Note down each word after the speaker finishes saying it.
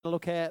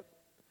look at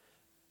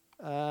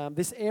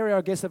this area,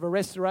 I guess, of a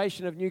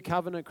restoration of New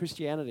Covenant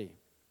Christianity.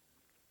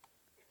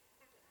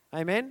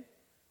 Amen?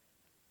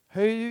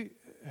 Who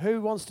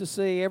wants to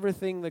see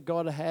everything that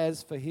God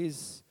has for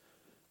His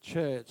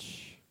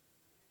church?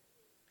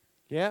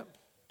 Yeah?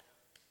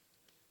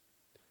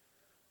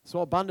 It's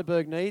what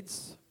Bundaberg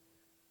needs.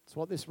 It's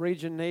what this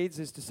region needs,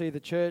 is to see the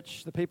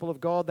church, the people of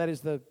God.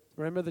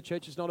 Remember, the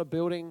church is not a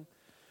building.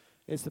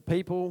 It's the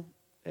people.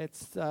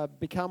 It's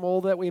become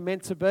all that we're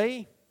meant to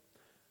be.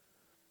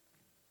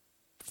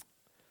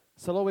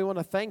 So, Lord, we want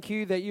to thank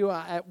you that you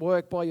are at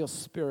work by your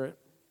Spirit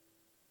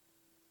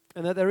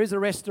and that there is a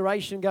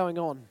restoration going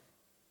on.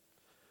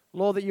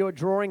 Lord, that you are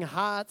drawing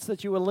hearts,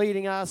 that you are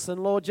leading us.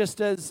 And, Lord, just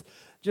as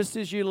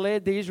you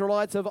led the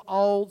Israelites of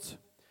old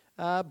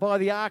by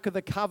the Ark of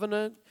the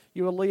Covenant,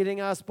 you are leading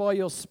us by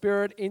your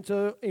Spirit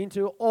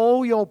into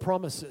all your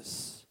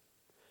promises.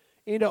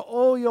 Into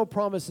all your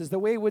promises, that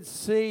we would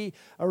see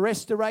a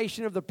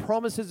restoration of the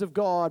promises of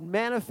God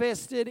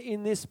manifested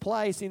in this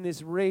place, in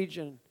this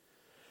region.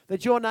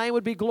 That your name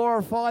would be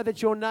glorified,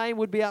 that your name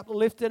would be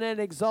uplifted and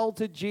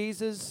exalted,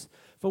 Jesus.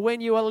 For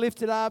when you are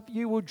lifted up,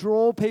 you will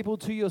draw people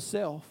to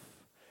yourself.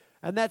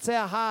 And that's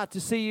our heart,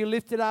 to see you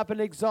lifted up and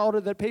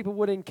exalted, that people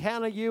would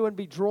encounter you and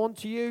be drawn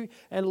to you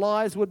and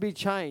lives would be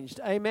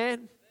changed.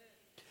 Amen?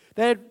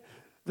 That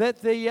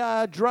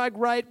the drug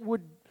rate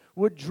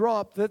would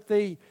drop, that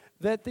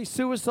the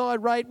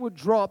suicide rate would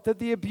drop, that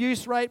the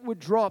abuse rate would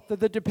drop, that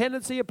the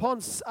dependency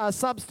upon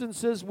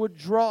substances would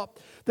drop,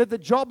 that the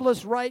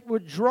jobless rate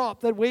would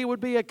drop, that we would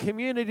be a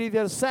community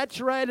that is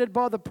saturated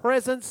by the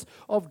presence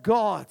of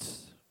God.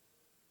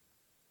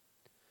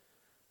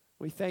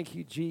 We thank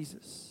you,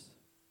 Jesus.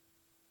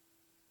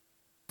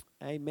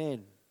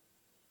 Amen.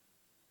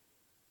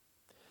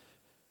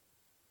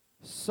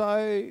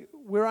 So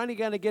we're only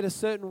going to get a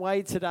certain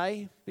way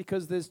today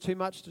because there's too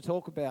much to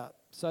talk about.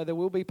 So there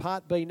will be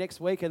part B next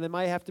week, and there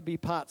may have to be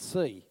part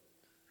C,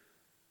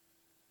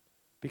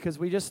 because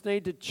we just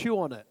need to chew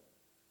on it.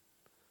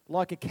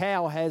 Like a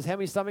cow has. How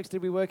many stomachs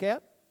did we work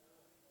out?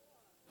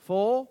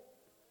 4?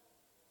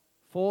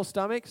 4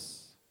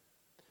 stomachs.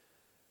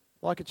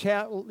 Like a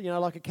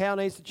cow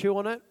needs to chew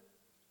on it.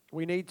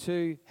 We need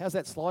to. How's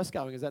that slice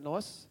going? Is that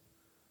nice?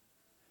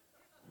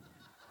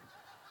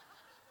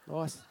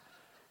 Nice.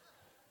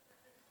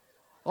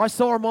 I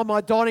saw them on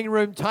my dining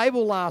room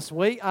table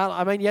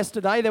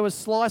yesterday. There was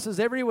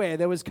slices everywhere.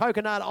 There was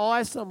coconut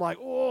ice. I'm like,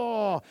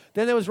 oh.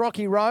 Then there was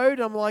Rocky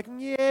Road. I'm like,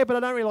 yeah, but I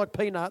don't really like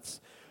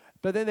peanuts.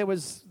 But then there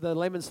was the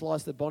lemon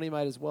slice that Bonnie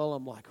made as well.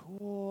 I'm like,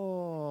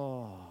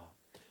 oh.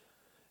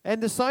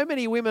 And there's so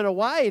many women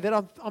away that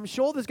I'm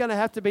sure there's going to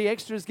have to be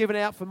extras given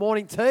out for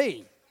morning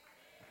tea.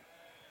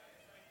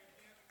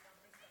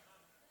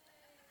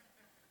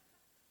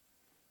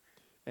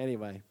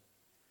 Anyway.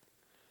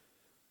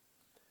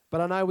 But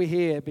I know we're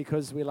here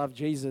because we love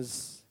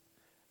Jesus,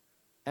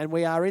 and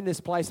we are in this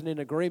place and in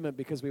agreement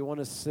because we want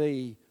to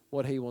see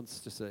what He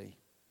wants to see.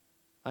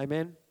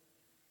 Amen?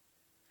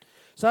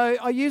 So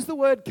I use the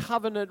word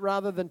covenant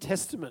rather than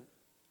testament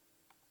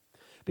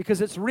because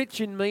it's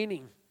rich in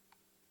meaning.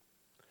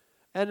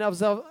 And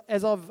as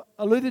I've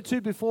alluded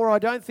to before, I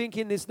don't think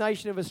in this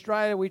nation of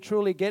Australia we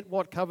truly get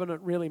what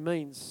covenant really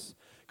means,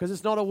 because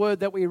it's not a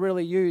word that we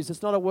really use.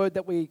 It's not a word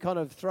that we kind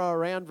of throw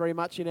around very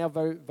much in our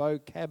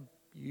vocabulary.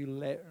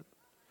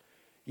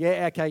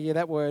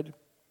 That word.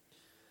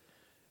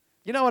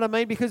 You know what I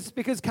mean?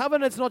 Because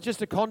covenant's not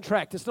just a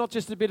contract. It's not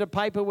just a bit of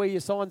paper where you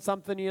sign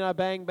something,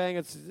 bang, bang,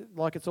 it's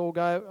like it's all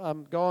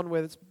gone,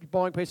 whether it's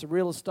buying a piece of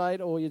real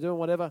estate or you're doing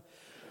whatever.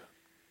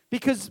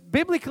 Because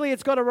biblically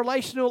it's got a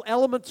relational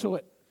element to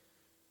it.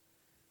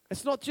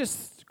 It's not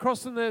just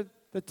crossing the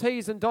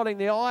T's and dotting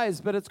the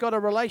I's, but it's got a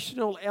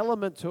relational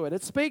element to it.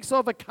 It speaks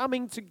of a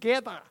coming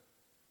together.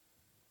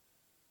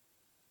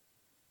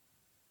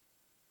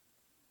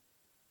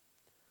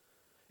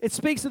 It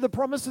speaks of the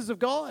promises of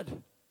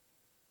God.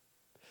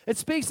 It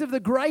speaks of the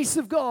grace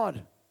of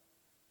God.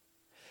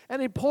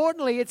 And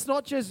importantly, it's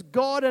not just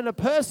God and a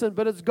person,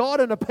 but it's God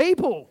and a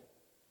people.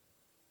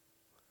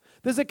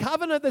 There's a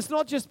covenant that's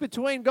not just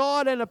between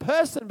God and a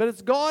person, but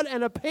it's God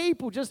and a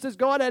people. Just as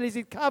God had His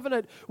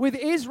covenant with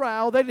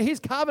Israel, then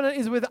His covenant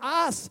is with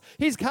us.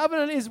 His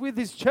covenant is with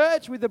His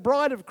church, with the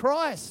bride of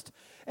Christ.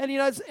 And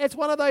it's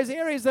one of those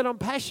areas that I'm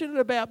passionate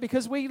about,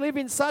 because we live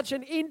in such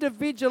an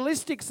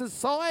individualistic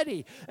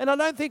society. And I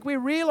don't think we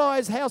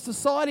realize how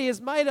society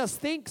has made us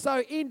think so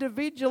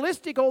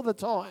individualistic all the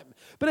time.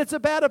 But it's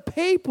about a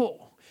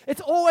people. It's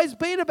always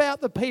been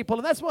about the people.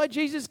 And that's why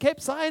Jesus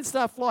kept saying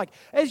stuff like,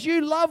 as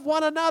you love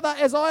one another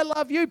as I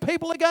love you,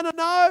 people are going to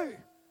know.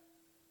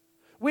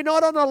 We're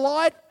not on a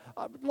light,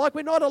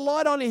 we're not a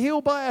light on a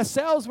hill by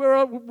ourselves.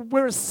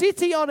 We're a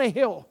city on a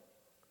hill.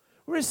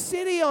 We're a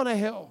city on a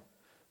hill.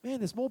 Man,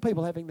 there's more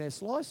people having their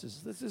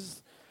slices. This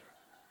is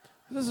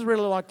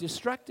really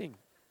distracting.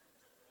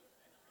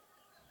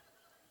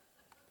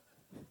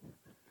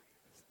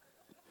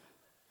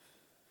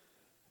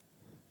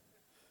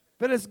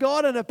 But it's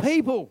God and a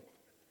people.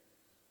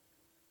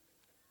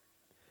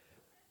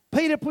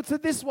 Peter puts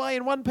it this way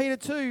in 1 Peter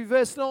 2,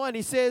 verse 9.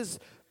 He says,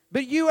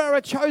 But you are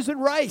a chosen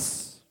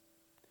race.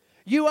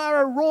 You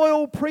are a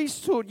royal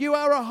priesthood. You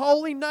are a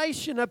holy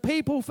nation, a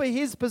people for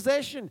his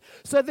possession,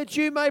 so that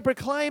you may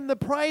proclaim the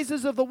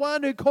praises of the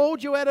one who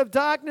called you out of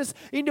darkness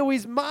into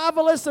his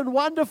marvelous and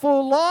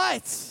wonderful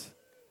light.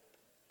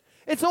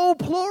 It's all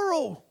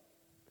plural.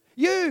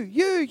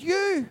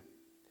 You.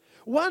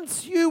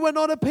 Once you were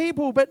not a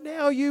people, but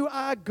now you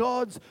are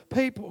God's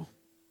people.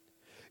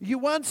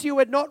 Once you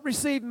had not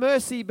received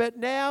mercy, but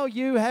now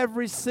you have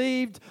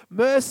received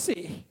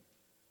mercy.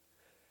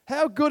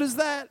 How good is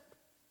that?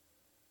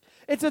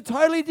 It's a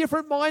totally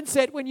different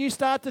mindset when you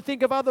start to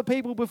think of other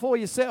people before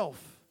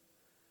yourself.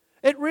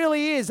 It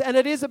really is, and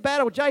it is a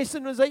battle.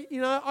 Jason was,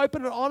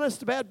 open and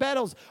honest about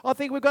battles. I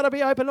think we've got to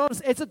be open and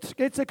honest.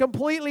 It's a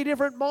completely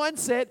different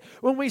mindset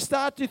when we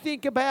start to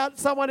think about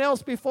someone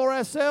else before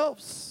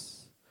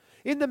ourselves.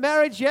 In the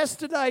marriage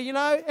yesterday,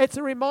 it's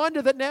a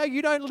reminder that now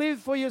you don't live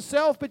for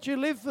yourself, but you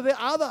live for the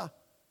other.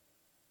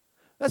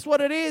 That's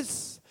what it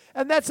is.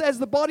 And that's as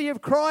the body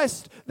of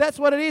Christ, that's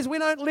what it is. We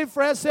don't live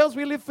for ourselves,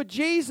 we live for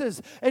Jesus.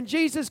 And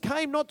Jesus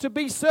came not to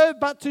be served,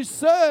 but to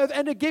serve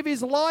and to give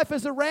his life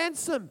as a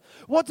ransom.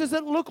 What does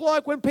it look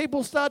like when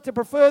people start to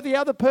prefer the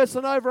other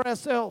person over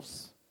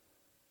ourselves?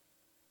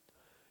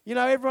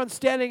 Everyone's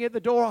standing at the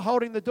door,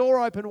 holding the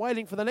door open,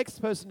 waiting for the next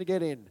person to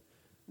get in.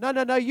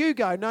 No, you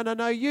go.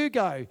 No, you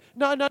go.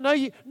 No,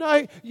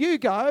 you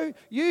go.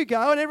 You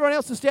go. And everyone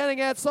else is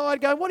standing outside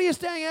going, what are you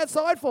standing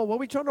outside for? Well,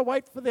 we're trying to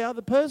wait for the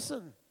other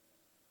person.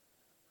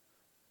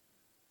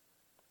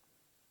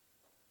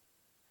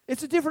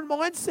 It's a different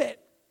mindset.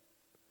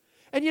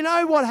 And you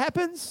know what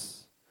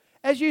happens?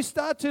 As you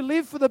start to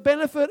live for the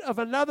benefit of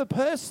another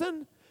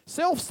person,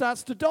 self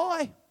starts to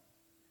die.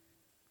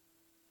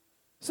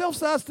 Self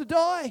starts to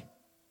die.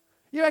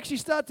 You actually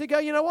start to go,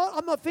 you know what?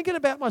 I'm not thinking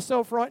about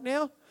myself right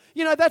now.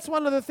 That's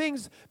one of the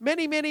things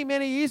many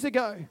years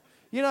ago.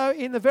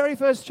 In the very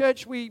first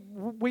church we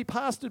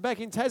pastored back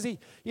in Tassie,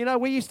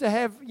 we used to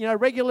have,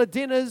 regular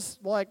dinners,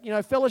 like,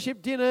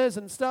 fellowship dinners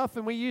and stuff,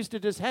 and we used to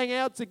just hang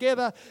out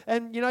together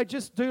and,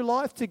 just do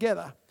life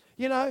together,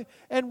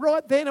 And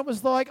right then it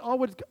was like I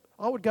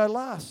would go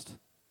last.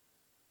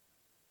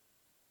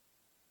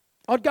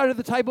 I'd go to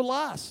the table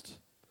last.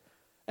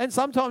 And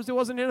sometimes there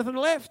wasn't anything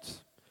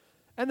left.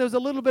 And there was a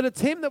little bit of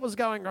Tim that was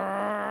going,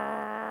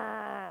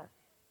 Arr.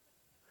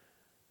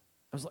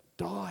 I was like,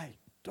 die.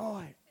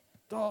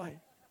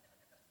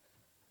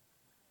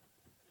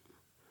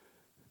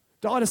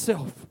 Die to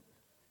self.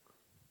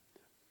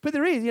 But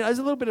there is, there's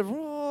a little bit of,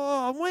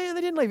 oh, man,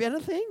 they didn't leave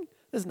anything.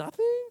 There's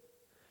nothing.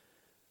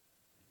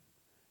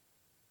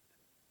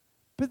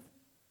 But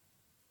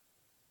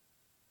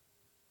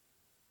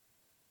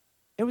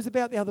it was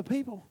about the other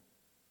people.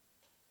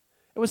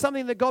 It was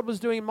something that God was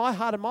doing in my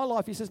heart and my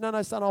life. He says,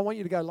 no, son, I want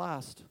you to go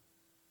last.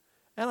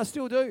 And I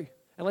still do.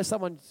 Unless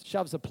someone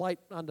shoves a plate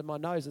under my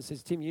nose and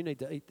says, Tim, you need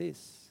to eat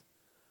this.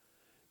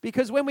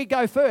 Because when we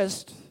go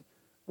first,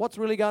 what's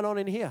really going on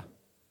in here?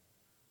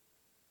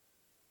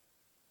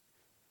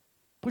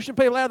 Pushing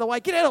people out of the way.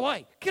 Get out of the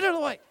way. Get out of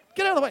the way.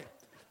 Get out of the way.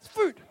 It's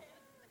food.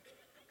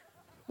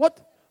 What?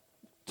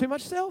 Too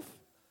much self?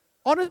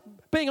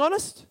 Being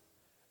honest?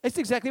 It's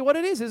exactly what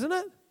it is, isn't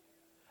it?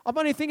 I'm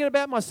only thinking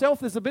about myself.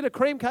 There's a bit of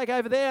cream cake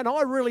over there and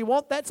I really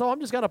want that, so I'm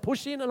just going to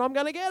push in and I'm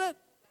going to get it.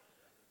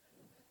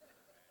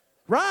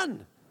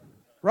 Run.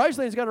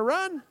 Rosalie's going to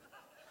run.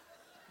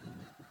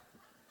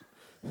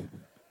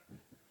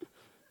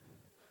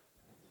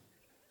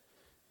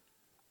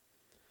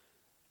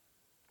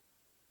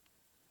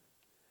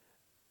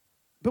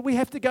 But we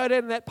have to go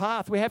down that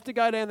path. We have to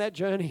go down that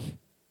journey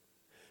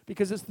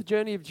because it's the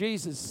journey of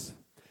Jesus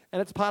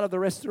and it's part of the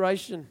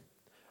restoration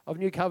of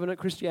New Covenant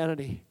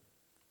Christianity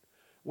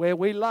where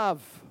we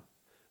love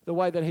the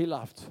way that he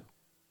loved.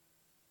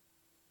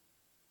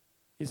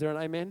 Is there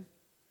an amen?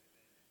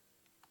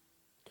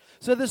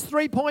 So there's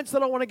 3 points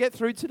that I want to get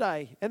through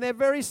today. And they're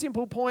very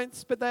simple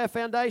points, but they are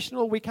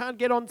foundational. We can't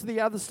get on to the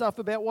other stuff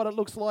about what it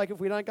looks like if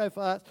we don't go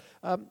fast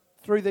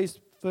through these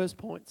first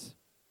points.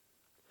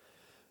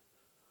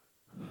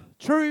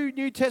 True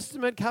New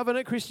Testament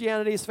covenant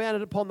Christianity is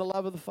founded upon the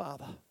love of the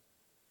Father,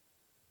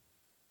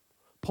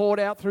 poured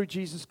out through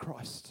Jesus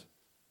Christ.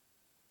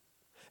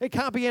 It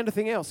can't be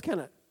anything else, can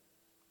it?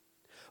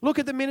 Look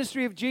at the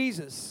ministry of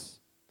Jesus.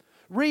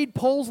 Read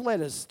Paul's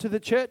letters to the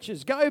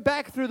churches. Go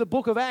back through the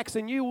book of Acts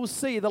and you will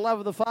see the love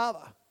of the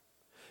Father.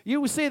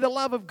 You will see the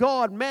love of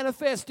God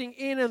manifesting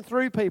in and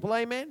through people.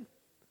 Amen?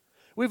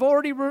 We've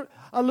already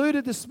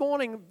alluded this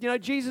morning,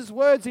 Jesus'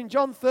 words in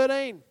John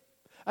 13.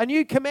 A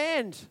new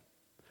command.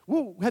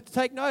 We have to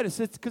take notice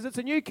because it's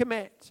a new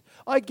command.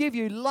 I give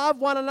you, love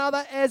one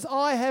another as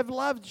I have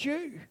loved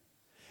you.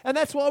 And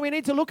that's why we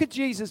need to look at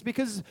Jesus,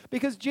 because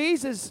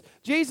Jesus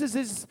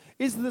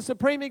is the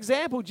supreme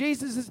example.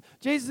 Jesus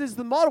is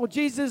the model.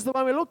 Jesus is the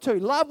one we look to.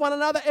 Love one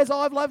another as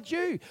I've loved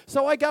you.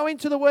 So I go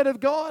into the Word of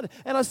God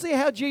and I see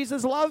how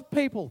Jesus loved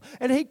people,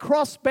 and he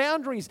crossed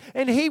boundaries,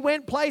 and he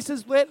went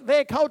places where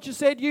their culture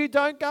said you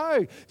don't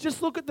go.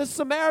 Just look at the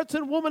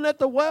Samaritan woman at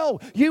the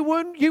well. You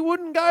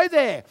wouldn't go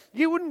there.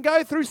 You wouldn't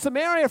go through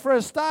Samaria for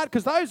a start,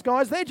 because those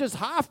guys, they're just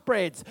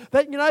half-breds.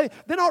 They're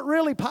not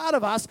really part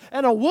of us.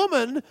 And a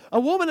woman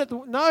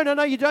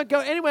no, you don't go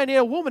anywhere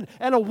near a woman.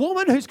 And a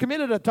woman who's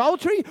committed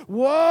adultery,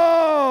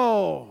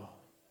 whoa.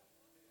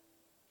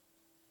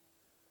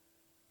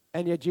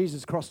 And yet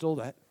Jesus crossed all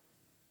that.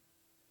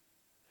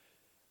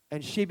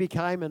 And she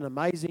became an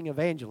amazing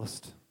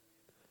evangelist.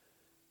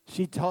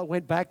 She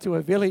went back to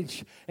her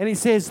village, and he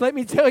says, let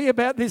me tell you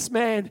about this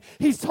man.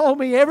 He's told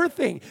me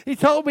everything. He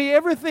told me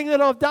everything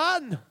that I've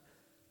done.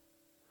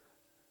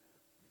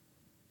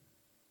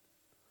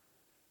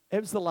 It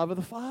was the love of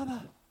the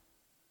Father.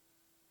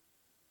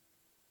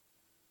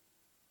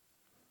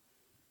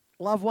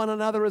 Love one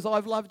another as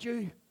I've loved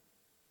you.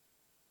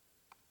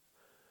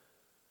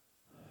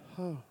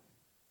 Oh.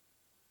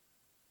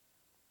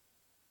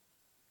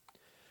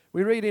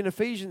 We read in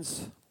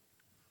Ephesians.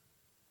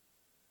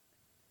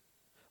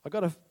 I've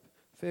got a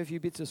fair few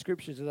bits of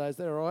scripture today. Is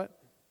that all right?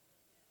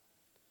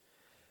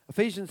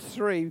 Ephesians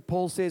 3,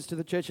 Paul says to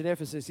the church in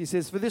Ephesus, he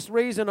says, for this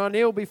reason I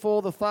kneel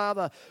before the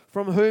Father,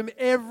 from whom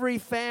every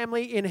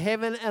family in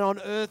heaven and on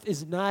earth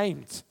is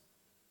named.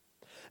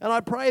 And I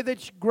pray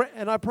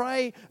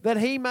that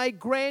he may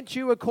grant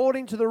you,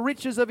 according to the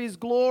riches of his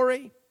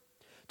glory,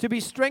 to be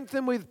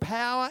strengthened with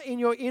power in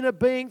your inner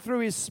being through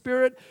his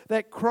Spirit,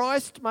 that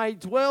Christ may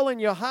dwell in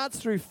your hearts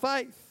through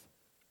faith.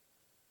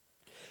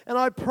 And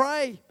I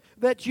pray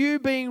that you,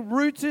 being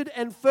rooted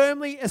and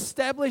firmly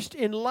established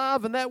in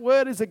love, and that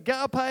word is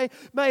agape,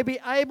 may be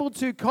able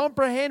to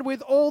comprehend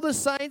with all the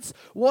saints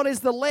what is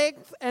the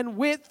length and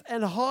width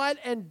and height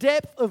and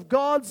depth of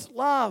God's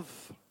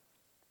love,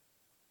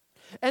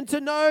 and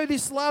to know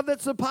this love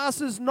that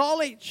surpasses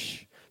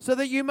knowledge, so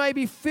that you may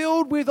be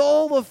filled with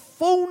all the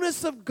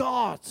fullness of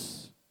God.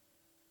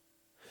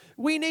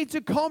 We need to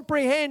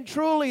comprehend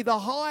truly the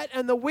height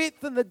and the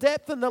width and the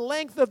depth and the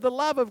length of the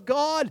love of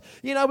God.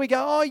 We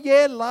go, oh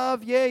yeah,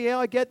 love, yeah,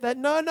 I get that.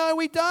 No,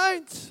 we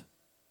don't.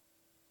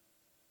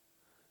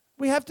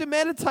 We have to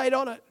meditate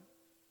on it.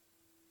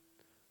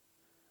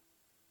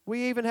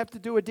 We even have to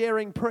do a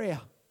daring prayer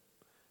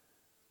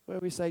where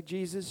we say,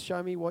 Jesus,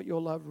 show me what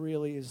your love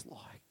really is like.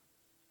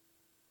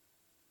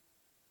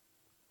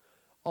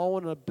 I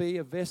want to be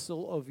a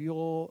vessel of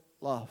your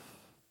love.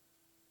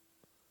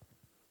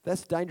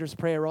 That's dangerous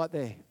prayer right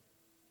there.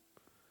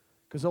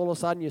 Because all of a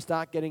sudden you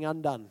start getting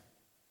undone.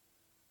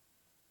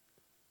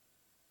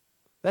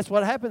 That's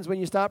what happens when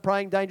you start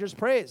praying dangerous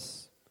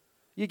prayers.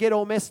 You get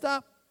all messed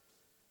up.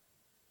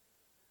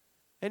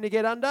 And you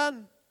get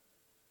undone.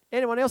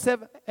 Anyone else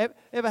ever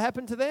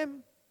happened to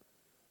them?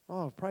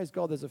 Oh, praise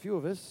God, there's a few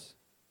of us.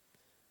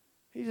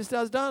 He just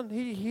does done.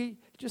 He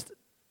just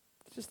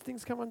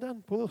things come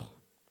undone. Ugh.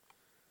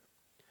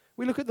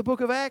 We look at the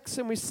book of Acts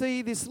and we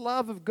see this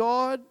love of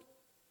God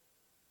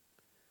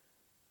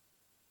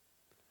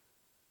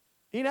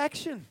in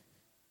action.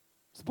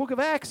 It's the book of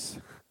Acts.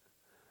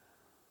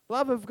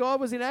 Love of God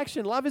was in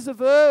action. Love is a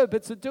verb.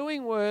 It's a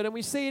doing word. And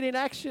we see it in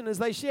action as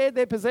they shared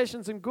their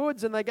possessions and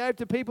goods and they gave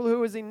to people who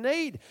was in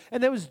need.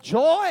 And there was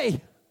joy.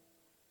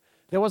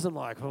 There wasn't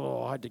like,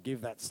 oh, I had to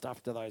give that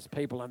stuff to those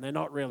people and they're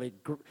not really,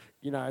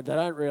 they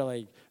don't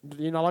really,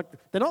 like,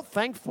 they're not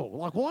thankful.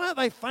 Like, why aren't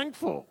they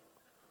thankful?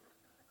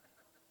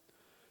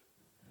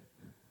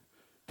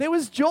 There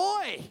was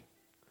joy.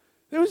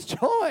 There was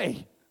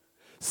joy.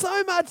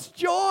 So much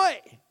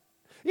joy.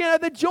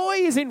 The joy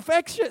is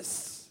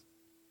infectious.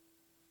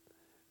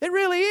 It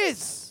really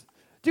is.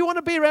 Do you want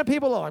to be around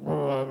people like,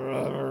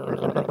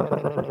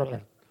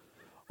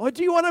 or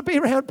do you want to be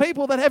around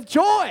people that have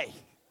joy?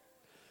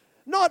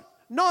 Not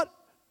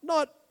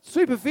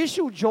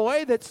superficial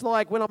joy that's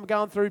like when I'm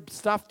going through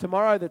stuff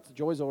tomorrow that the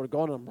joy's already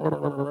gone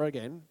and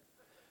again.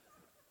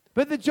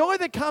 But the joy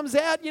that comes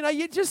out,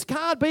 you just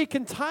can't be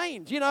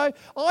contained. I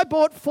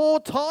bought 4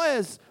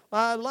 tyres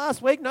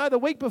the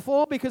week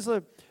before because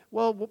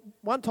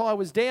one tyre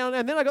was down,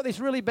 and then I got this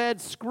really bad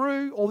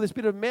screw or this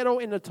bit of metal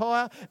in the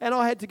tyre, and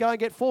I had to go and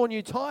get 4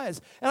 new tyres.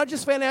 And I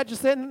just found out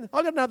just then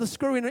I got another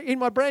screw in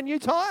my brand new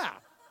tyre.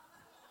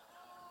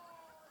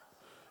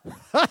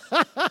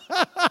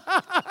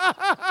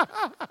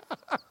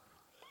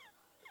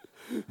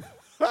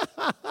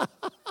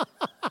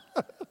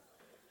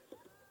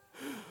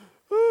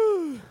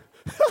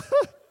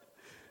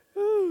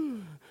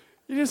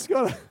 You just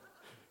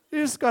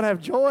got to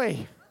have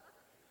joy.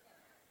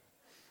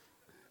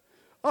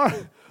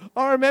 I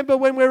remember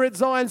when we were at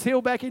Zion's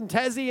Hill back in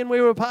Tassie and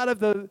we were part of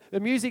the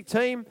music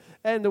team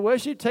and the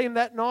worship team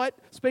that night,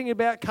 speaking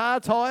about car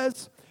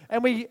tyres.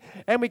 And we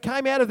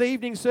came out of the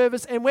evening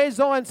service, and where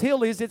Zion's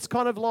Hill is, it's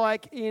kind of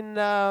like in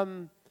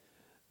the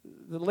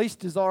least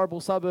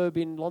desirable suburb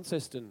in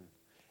Launceston.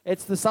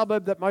 It's the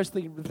suburb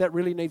that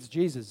really needs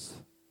Jesus.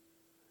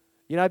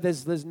 You know,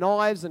 there's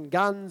knives and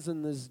guns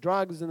and there's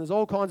drugs and there's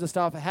all kinds of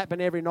stuff that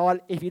happen every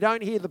night. If you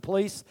don't hear the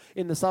police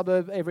in the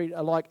suburb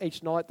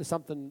each night, there's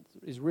something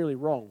is really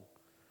wrong.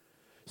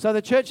 So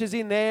the church is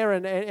in there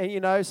and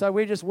you know, so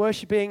we're just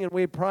worshiping and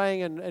we're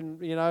praying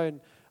and you know,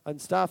 and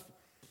stuff.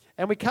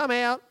 And we come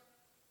out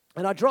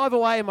and I drive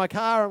away in my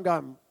car. I'm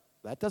going,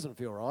 that doesn't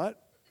feel right.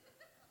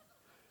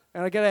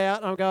 And I get out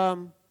and I'm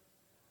going,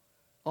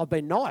 I've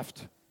been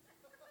knifed.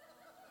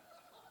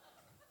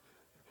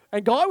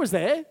 And Guy was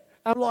there.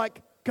 I'm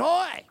like,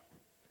 Guy,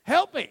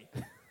 help me.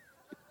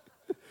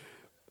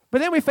 But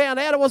then we found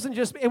out it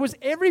was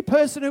every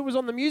person who was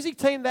on the music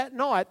team that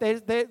night,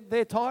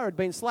 their tire had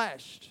been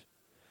slashed.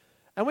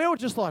 And we were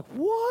just like,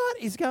 what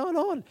is going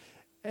on?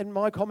 And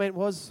my comment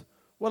was,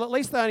 well, at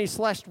least they only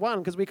slashed one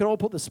because we could all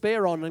put the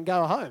spare on and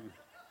go home.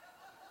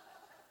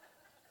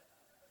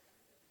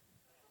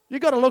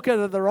 You've got to look at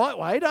it the right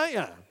way, don't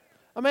you?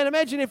 I mean,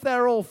 imagine if they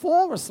were all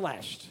four were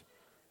slashed,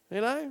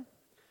 you know?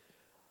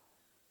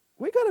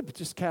 We've got to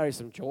just carry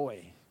some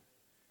joy.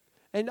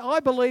 And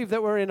I believe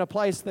that we're in a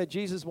place that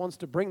Jesus wants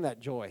to bring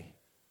that joy.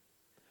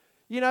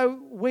 You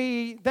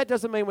know, that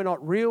doesn't mean we're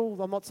not real.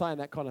 I'm not saying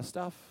that kind of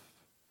stuff.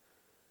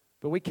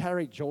 But we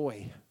carry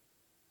joy.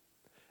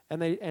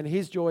 And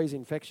his joy is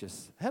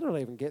infectious. How did I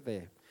even get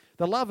there?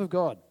 The love of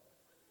God.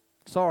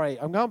 Sorry,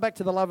 I'm going back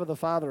to the love of the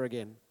Father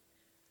again.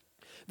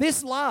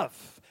 This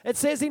love, it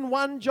says in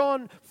 1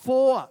 John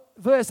 4,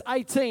 verse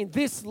 18,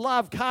 this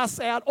love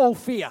casts out all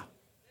fear.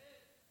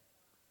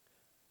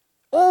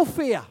 All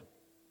fear.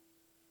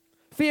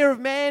 Fear of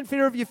man,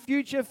 fear of your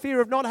future,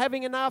 fear of not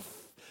having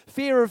enough,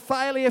 fear of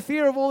failure,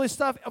 fear of all this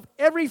stuff.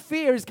 Every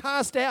fear is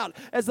cast out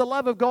as the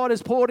love of God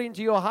is poured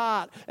into your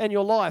heart and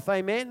your life.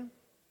 Amen?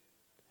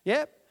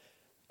 Yep.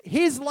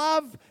 His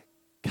love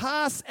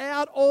casts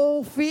out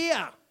all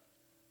fear.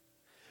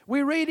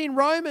 We read in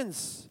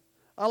Romans.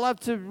 I love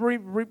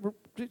to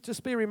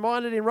just be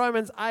reminded in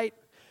Romans 8,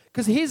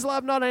 because his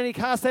love not only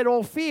casts out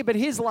all fear, but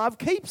his love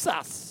keeps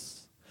us.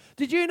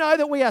 Did you know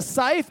that we are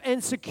safe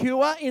and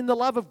secure in the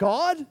love of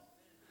God?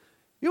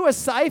 You are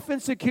safe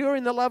and secure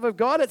in the love of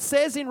God. It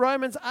says in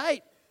Romans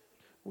 8.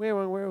 Where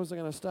was I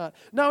going to start?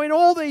 No, in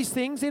all these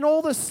things, in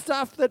all the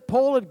stuff that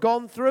Paul had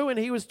gone through and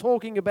he was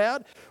talking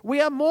about, we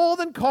are more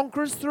than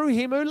conquerors through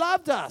him who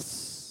loved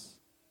us.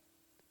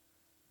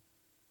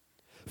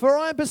 For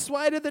I am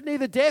persuaded that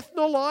neither death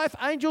nor life,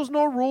 angels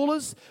nor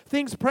rulers,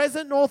 things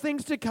present nor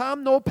things to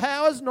come, nor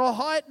powers, nor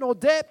height, nor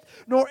depth,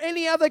 nor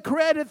any other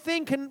created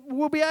thing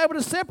will be able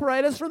to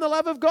separate us from the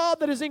love of God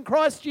that is in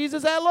Christ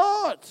Jesus our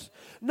Lord.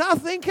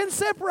 Nothing can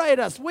separate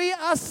us. We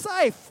are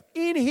safe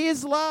in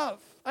his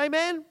love.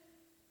 Amen?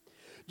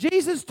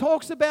 Jesus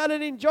talks about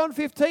it in John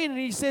 15 and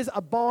he says,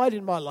 abide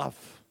in my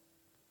love.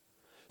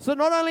 So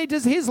not only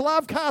does his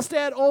love cast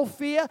out all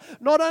fear,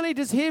 not only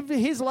does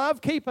his love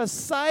keep us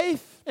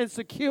safe and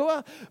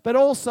secure, but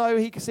also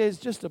he says,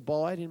 just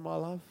abide in my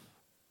love.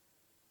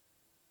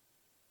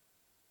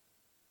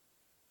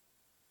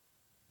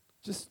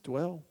 Just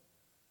dwell.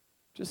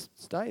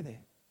 Just stay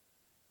there.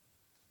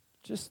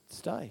 Just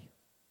stay.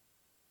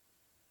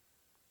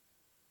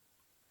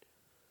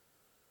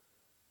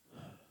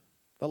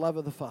 The love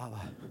of the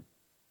Father.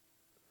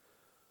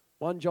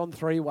 1 John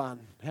 3:1.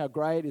 How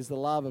great is the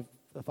love of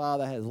the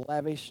Father has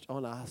lavished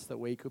on us that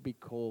we could be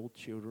called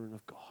children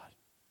of God.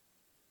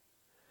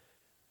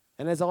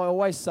 And as I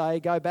always say,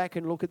 go back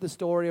and look at the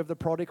story of the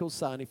prodigal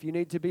son. If you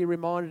need to be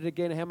reminded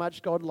again how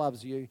much God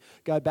loves you,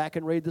 go back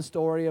and read the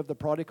story of the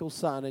prodigal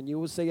son, and you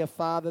will see a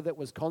father that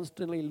was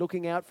constantly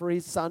looking out for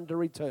his son to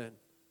return.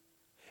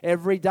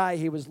 Every day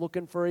he was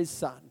looking for his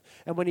son.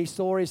 And when he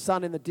saw his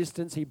son in the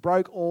distance, he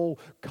broke all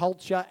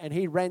culture and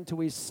he ran to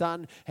his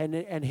son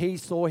and he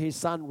saw his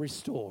son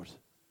restored.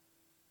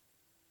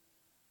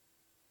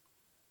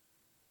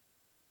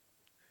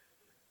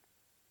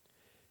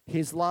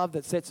 His love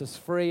that sets us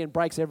free and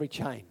breaks every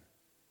chain.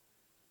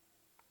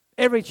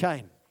 Every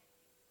chain.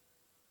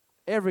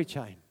 Every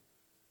chain.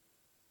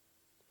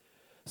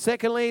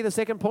 Secondly, the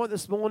second point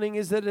this morning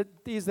is that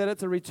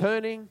it's a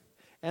returning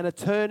and a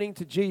turning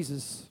to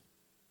Jesus.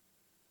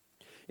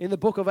 In the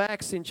book of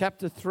Acts, in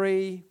chapter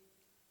 3,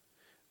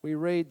 we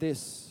read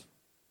this.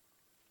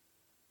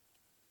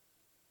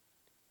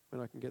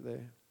 When I can get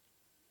there.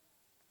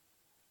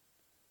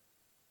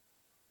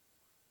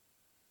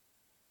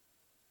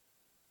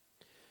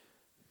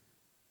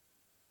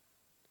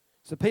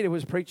 So Peter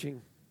was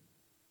preaching,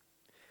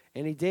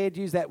 and he dared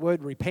use that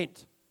word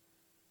repent.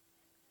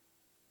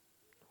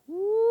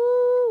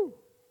 Woo!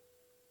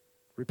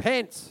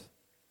 Repent.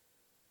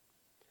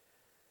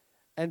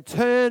 And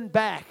turn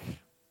back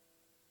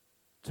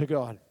to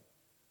God,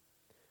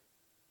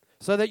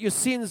 so that your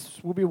sins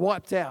will be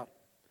wiped out,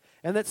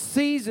 and that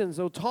seasons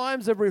or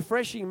times of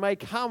refreshing may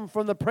come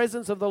from the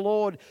presence of the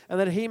Lord, and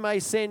that he may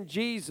send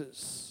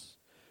Jesus,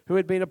 who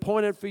had been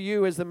appointed for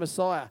you as the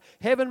Messiah.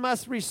 Heaven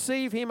must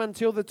receive him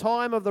until the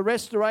time of the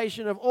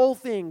restoration of all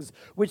things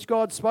which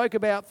God spoke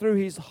about through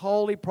his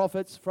holy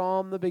prophets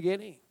from the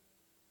beginning.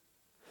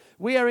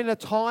 We are in a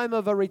time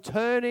of a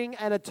returning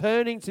and a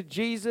turning to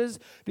Jesus,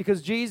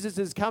 because Jesus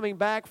is coming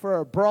back for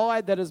a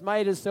bride that has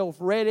made herself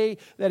ready,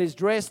 that is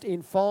dressed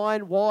in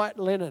fine white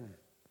linen.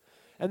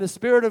 And the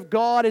Spirit of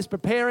God is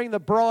preparing the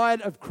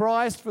bride of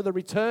Christ for the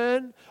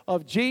return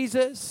of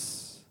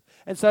Jesus.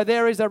 And so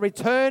there is a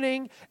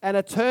returning and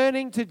a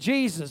turning to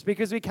Jesus,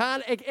 because it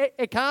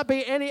can't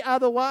be any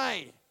other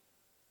way.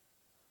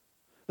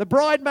 The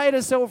bride made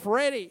herself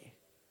ready.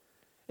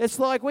 It's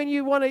like when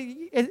you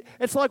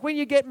it's like when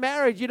you get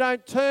married, you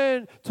don't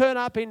turn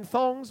up in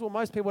thongs. Well,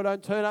 most people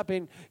don't turn up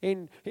in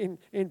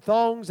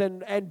thongs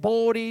and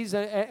boardies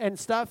and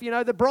stuff. You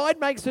know, the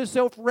bride makes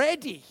herself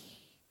ready.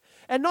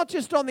 And not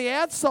just on the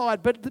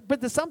outside,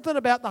 but there's something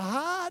about the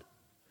heart.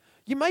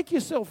 You make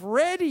yourself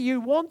ready.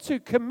 You want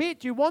to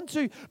commit. You want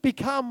to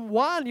become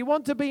one. You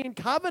want to be in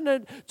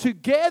covenant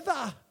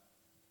together.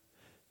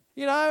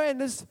 You know,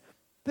 and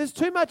there's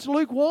too much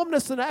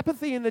lukewarmness and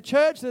apathy in the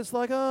church that's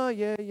like, oh,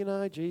 yeah, you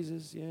know,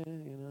 Jesus, yeah,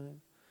 you know.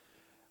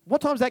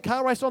 What time's that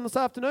car race on this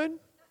afternoon?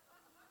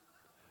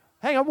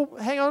 Hang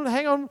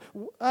on.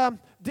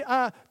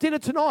 Dinner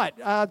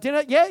tonight.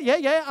 Dinner,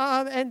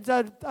 yeah. And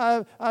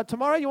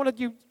tomorrow you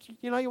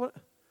want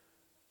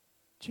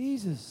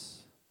Jesus.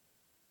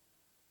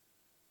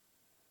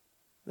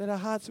 That our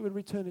hearts would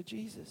return to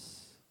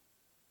Jesus.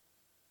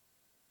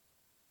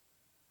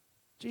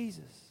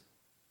 Jesus.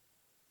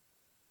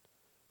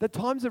 The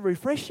times of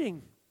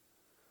refreshing,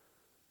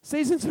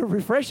 seasons of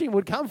refreshing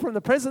would come from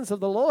the presence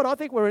of the Lord. I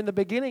think we're in the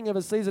beginning of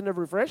a season of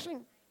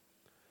refreshing.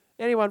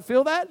 Anyone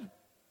feel that?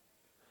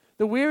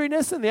 The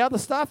weariness and the other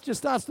stuff just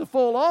starts to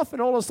fall off,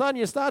 and all of a sudden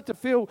you start to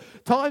feel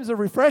times of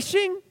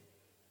refreshing.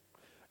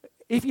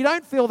 If you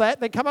don't feel that,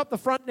 then come up the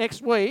front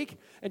next week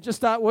and just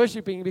start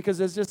worshiping, because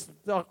there's just,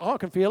 I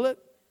can feel it.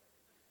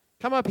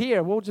 Come up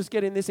here. We'll just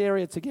get in this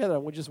area together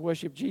and we'll just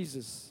worship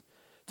Jesus.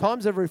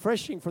 Times of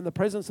refreshing from the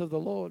presence of the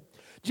Lord.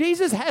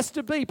 Jesus has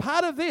to be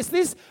part of this.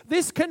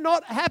 This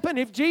cannot happen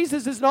if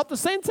Jesus is not the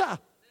center.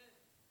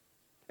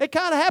 It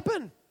can't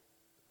happen.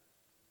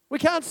 We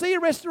can't see a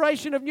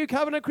restoration of New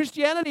Covenant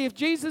Christianity if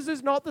Jesus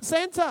is not the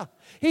center.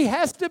 He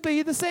has to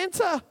be the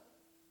center.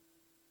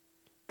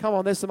 Come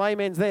on, there's some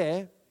amens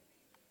there.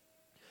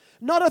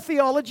 Not a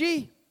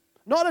theology,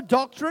 not a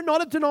doctrine,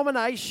 not a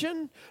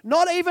denomination,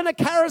 not even a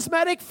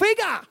charismatic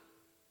figure.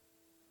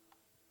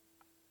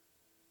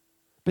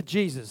 But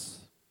Jesus.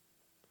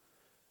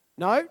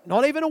 No,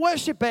 not even a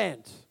worship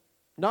band.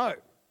 No.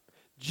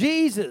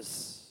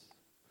 Jesus.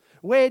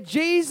 Where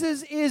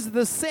Jesus is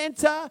the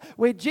center,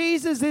 where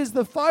Jesus is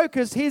the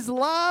focus, His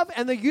love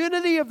and the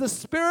unity of the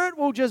Spirit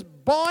will just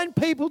bind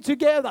people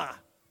together.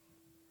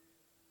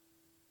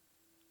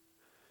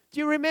 Do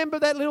you remember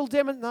that little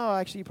demo? No,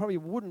 actually, you probably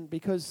wouldn't,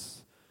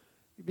 because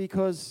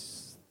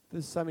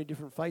there's so many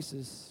different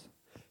faces.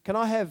 Can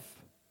I have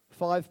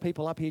 5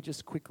 people up here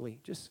just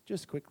quickly?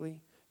 Just quickly.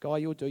 Guy,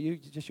 you're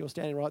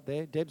standing right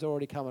there. Deb's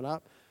already coming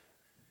up.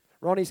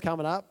 Ronnie's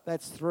coming up.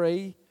 That's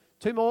 3.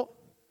 2 more.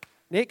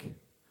 Nick,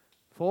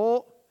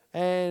 4.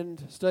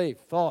 And Steve,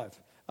 5.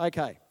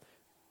 Okay.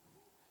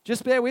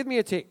 Just bear with me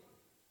a tick.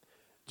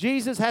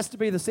 Jesus has to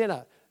be the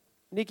center.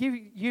 Nick,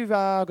 you've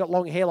got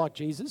long hair like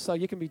Jesus, so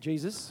you can be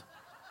Jesus.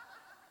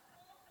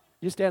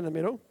 You stand in the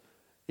middle.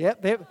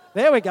 Yep,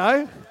 there we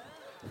go.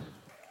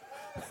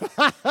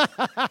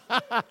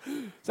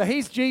 So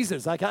he's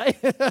Jesus, okay?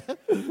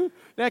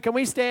 Now, can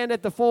we stand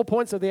at the 4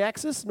 points of the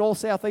axis, north,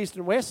 south, east,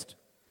 and west?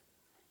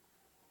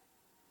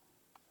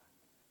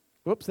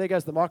 Whoops, there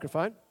goes the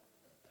microphone.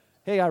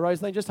 Here you go,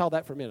 Rosaline. Just hold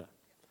that for a minute.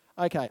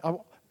 Okay,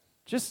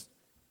 just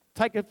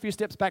take a few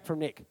steps back from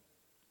Nick.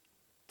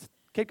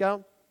 Keep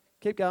going.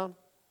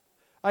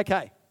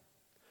 Okay.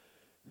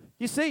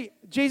 You see,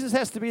 Jesus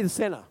has to be the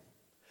center.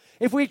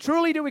 If we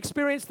truly do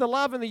experience the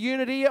love and the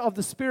unity of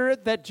the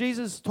Spirit that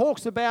Jesus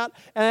talks about,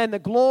 and the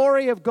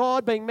glory of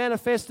God being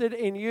manifested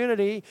in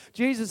unity,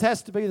 Jesus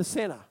has to be the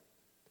center.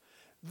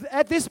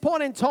 At this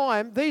point in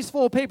time, these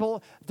 4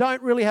 people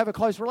don't really have a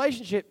close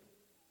relationship.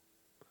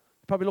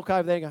 Probably look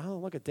over there and go, oh,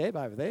 look at Deb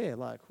over there.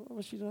 Like,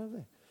 what's she doing over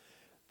there?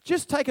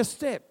 Just take a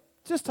step.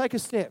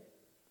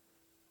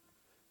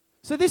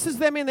 So this is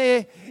them in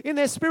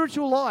their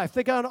spiritual life.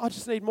 They're going, I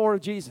just need more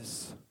of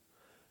Jesus.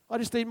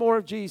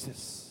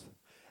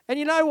 And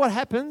you know what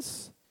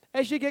happens?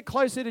 As you get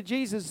closer to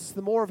Jesus,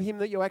 the more of Him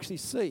that you actually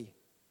see.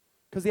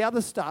 Because the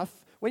other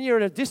stuff, when you're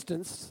at a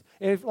distance,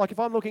 if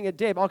I'm looking at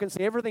Deb, I can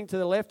see everything to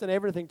the left and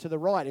everything to the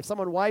right. If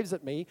someone waves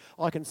at me,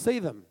 I can see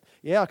them.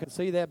 Yeah, I can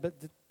see that, but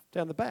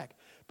down the back.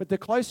 But the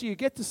closer you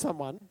get to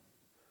someone,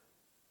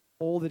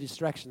 all the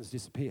distractions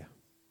disappear.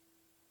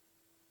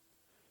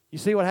 You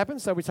see what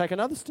happens? So we take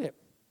another step.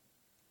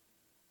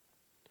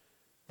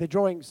 They're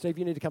drawing. Steve,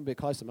 you need to come a bit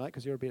closer, mate,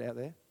 because you're a bit out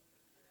there.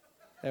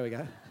 There we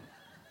go.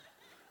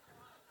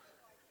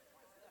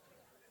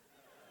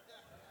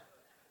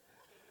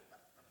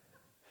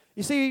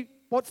 You see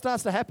what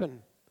starts to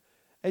happen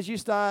as you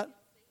start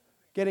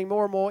getting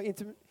more and more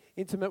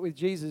intimate with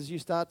Jesus, you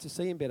start to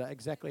see Him better.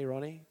 Exactly,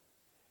 Ronnie.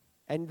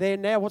 And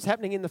then now what's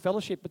happening in the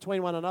fellowship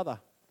between one another?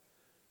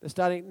 They're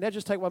starting, now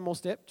just take one more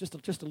step, just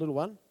a little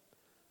one.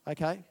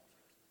 Okay?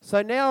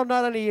 So now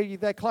not only are you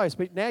that close,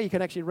 but now you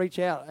can actually reach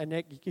out and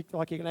you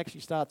can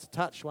actually start to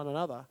touch one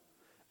another,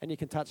 and you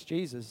can touch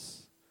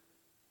Jesus.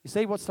 You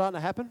see what's starting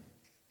to happen?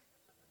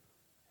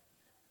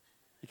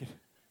 You can,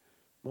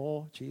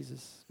 more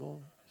Jesus, more.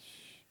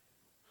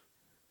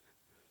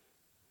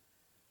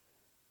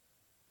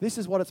 This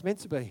is what it's meant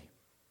to be.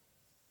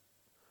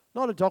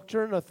 Not a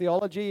doctrine, a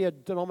theology, a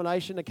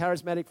denomination, a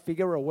charismatic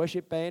figure, a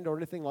worship band, or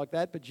anything like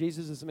that, but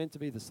Jesus is meant to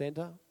be the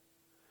center.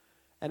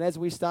 And as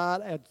we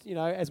start,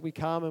 as we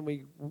come and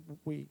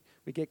we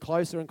get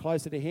closer and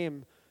closer to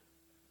Him,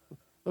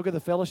 look at the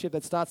fellowship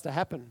that starts to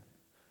happen.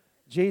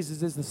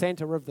 Jesus is the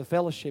center of the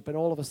fellowship, and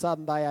all of a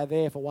sudden they are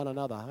there for one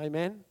another.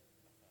 Amen?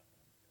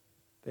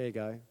 There you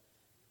go.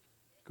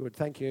 Good,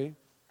 thank you.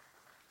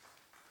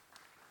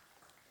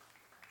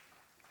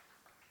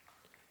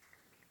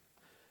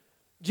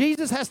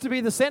 Jesus has to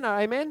be the center,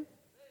 amen?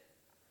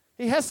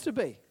 He has to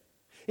be.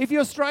 If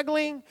you're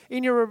struggling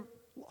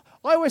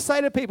I always say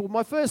to people,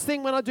 my first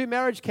thing when I do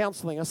marriage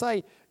counseling, they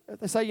say,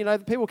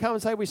 people come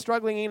and say, we're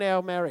struggling in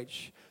our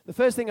marriage. The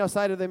first thing I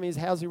say to them is,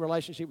 how's your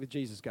relationship with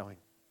Jesus going?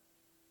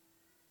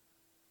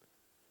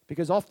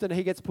 Because often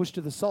he gets pushed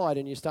to the side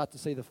and you start to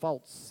see the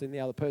faults in the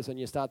other person,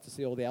 you start to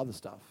see all the other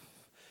stuff.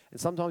 And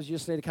sometimes you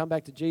just need to come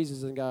back to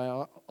Jesus and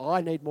go,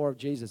 I need more of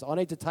Jesus. I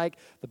need to take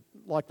the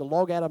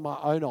log out of my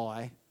own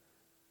eye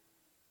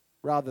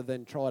rather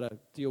than try to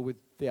deal with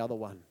the other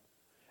one.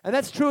 And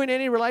that's true in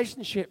any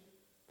relationship.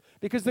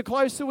 Because the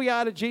closer we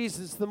are to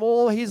Jesus, the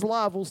more His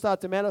love will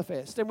start to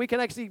manifest. And we can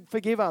actually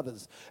forgive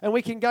others. And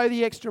we can go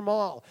the extra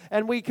mile.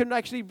 And we can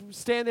actually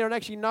stand there and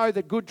actually know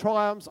that good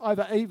triumphs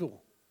over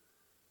evil.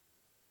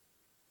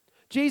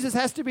 Jesus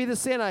has to be the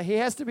center. He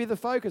has to be the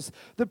focus.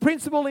 The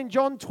principle in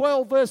John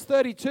 12, verse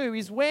 32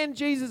 is when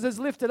Jesus is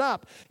lifted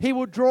up, He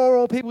will draw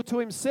all people to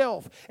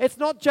Himself. It's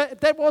not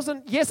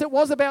yes, it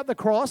was about the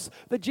cross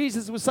that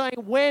Jesus was saying,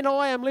 when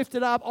I am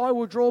lifted up, I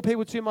will draw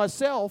people to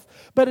myself.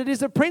 But it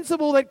is a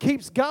principle that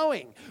keeps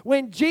going.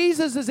 When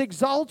Jesus is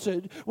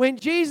exalted, when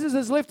Jesus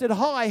is lifted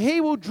high,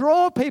 He will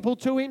draw people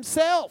to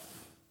Himself.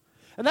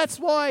 And that's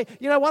why,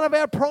 one of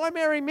our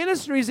primary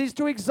ministries is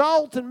to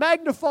exalt and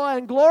magnify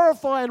and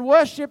glorify and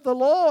worship the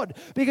Lord,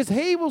 because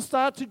He will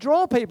start to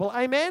draw people.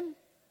 Amen?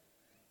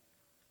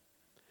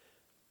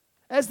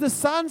 As the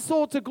Son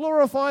sought to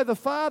glorify the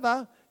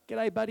Father,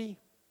 g'day, buddy.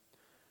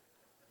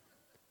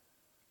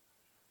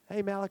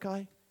 Hey,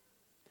 Malachi.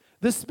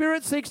 The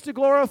Spirit seeks to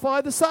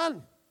glorify the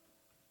Son.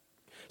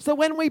 So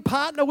when we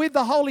partner with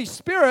the Holy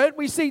Spirit,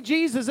 we see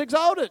Jesus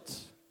exalted.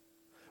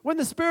 When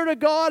the Spirit of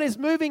God is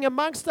moving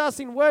amongst us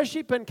in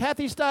worship, and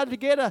Kathy started to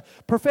get a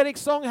prophetic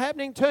song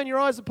happening, turn your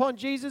eyes upon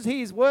Jesus,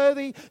 He is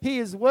worthy, He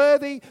is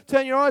worthy.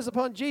 Turn your eyes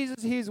upon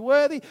Jesus, He is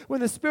worthy.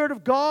 When the Spirit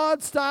of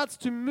God starts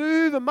to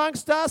move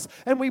amongst us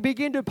and we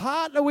begin to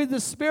partner with the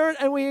Spirit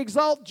and we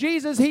exalt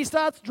Jesus, He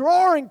starts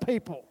drawing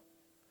people.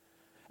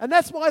 And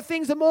that's why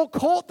things are more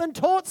caught than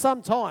taught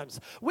sometimes.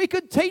 We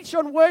could teach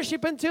on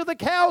worship until the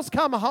cows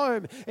come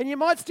home, and you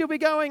might still be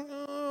going,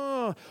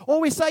 or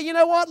we say, you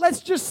know what,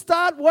 let's just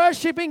start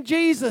worshiping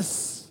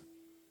Jesus.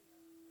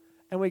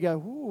 And we go,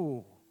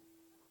 ooh.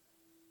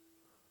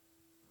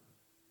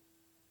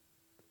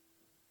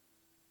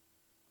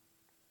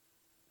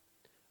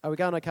 Are we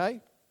going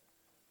okay?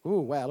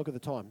 Ooh, wow, look at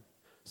the time.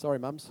 Sorry,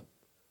 mums.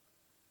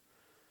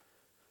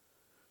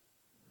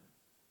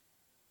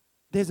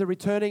 There's a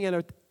returning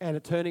and a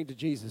turning to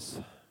Jesus.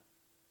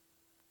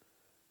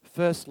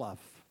 First love.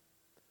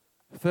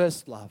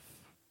 First love.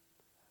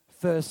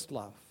 First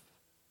love.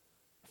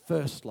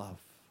 First love.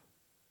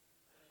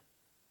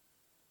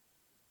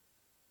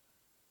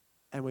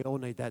 And we all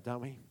need that,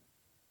 don't we?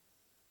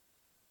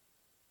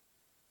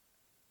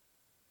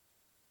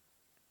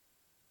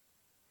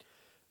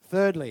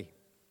 Thirdly,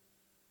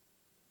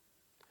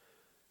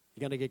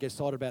 you're going to get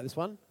excited about this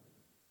one.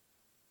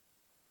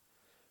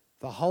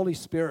 The Holy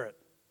Spirit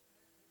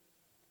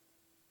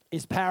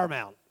is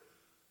paramount.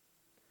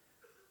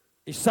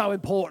 Is so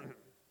important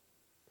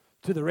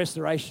to the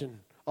restoration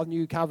of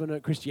New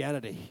Covenant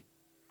Christianity.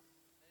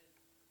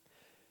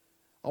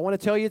 I want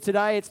to tell you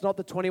today, it's not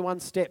the 21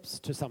 steps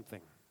to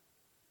something.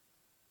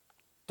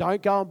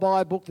 Don't go and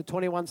buy a book, The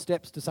 21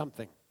 Steps to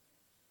Something.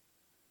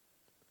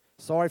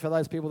 Sorry for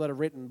those people that have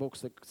written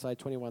books that say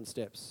 21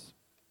 steps.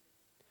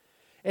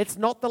 It's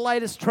not the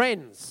latest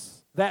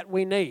trends that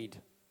we need.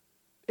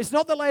 It's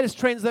not the latest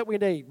trends that we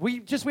need. We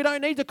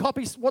don't need to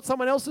copy what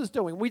someone else is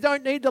doing. We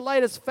don't need the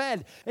latest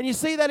fad. And you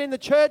see that in the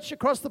church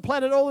across the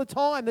planet all the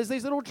time. There's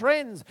these little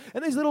trends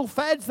and these little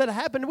fads that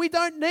happen. We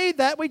don't need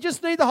that. We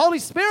just need the Holy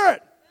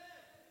Spirit.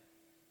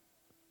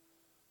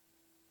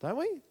 Don't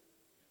we?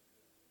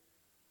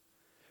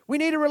 We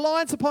need a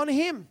reliance upon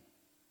Him.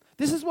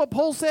 This is what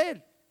Paul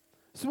said.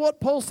 This is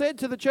what Paul said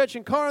to the church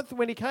in Corinth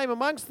when he came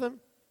amongst them.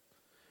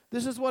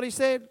 This is what he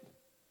said.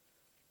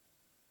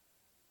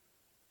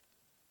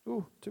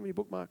 Ooh, too many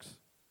bookmarks.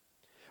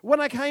 When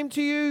I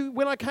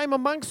came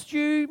amongst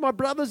you, my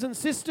brothers and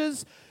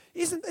sisters,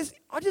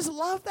 I just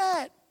love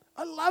that.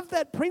 I love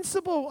that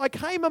principle. I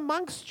came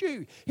amongst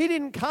you. He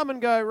didn't come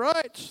and go,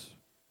 right.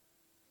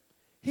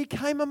 He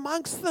came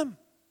amongst them.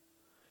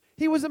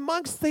 He was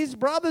amongst his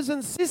brothers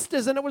and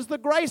sisters, and it was the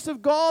grace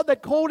of God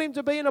that called him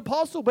to be an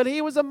apostle, but he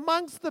was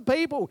amongst the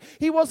people.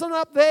 He wasn't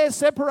up there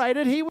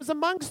separated. He was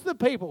amongst the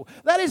people.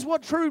 That is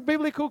what true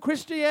biblical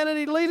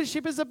Christianity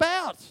leadership is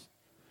about,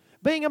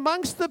 being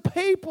amongst the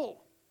people.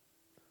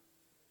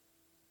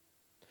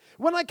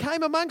 When I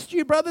came amongst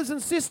you, brothers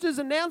and sisters,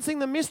 announcing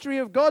the mystery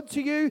of God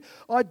to you,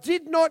 I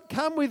did not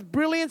come with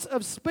brilliance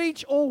of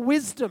speech or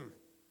wisdom.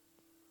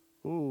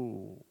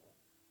 Ooh.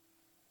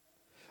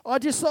 I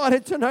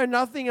decided to know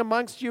nothing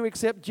amongst you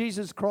except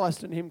Jesus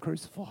Christ and Him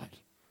crucified.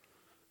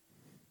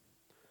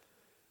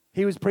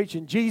 He was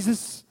preaching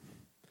Jesus,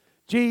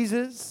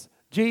 Jesus,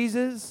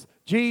 Jesus,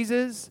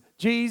 Jesus,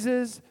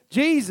 Jesus,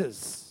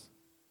 Jesus.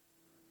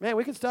 Man,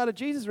 we could start a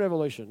Jesus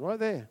revolution right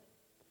there.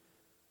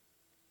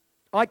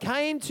 I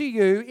came to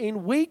you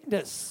in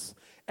weakness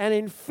and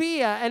in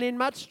fear and in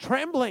much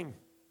trembling.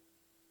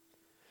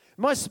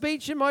 My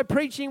speech and my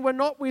preaching were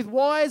not with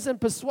wise and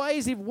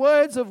persuasive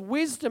words of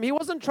wisdom. He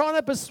wasn't trying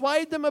to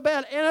persuade them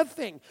about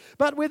anything,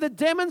 but with a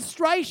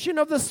demonstration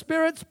of the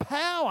Spirit's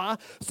power,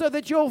 so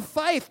that your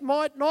faith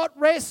might not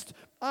rest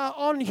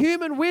on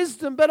human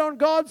wisdom, but on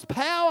God's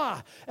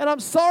power. And I'm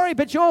sorry,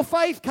 but your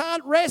faith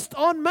can't rest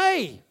on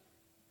me.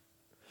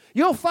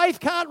 Your faith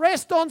can't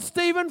rest on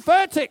Stephen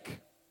Furtick.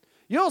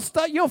 Your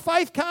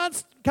faith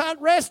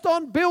can't rest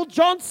on Bill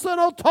Johnson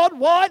or Todd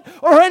White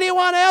or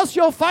anyone else.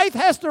 Your faith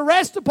has to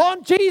rest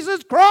upon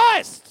Jesus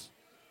Christ.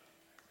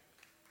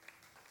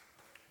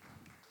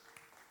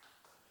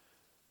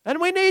 And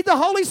we need the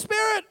Holy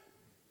Spirit.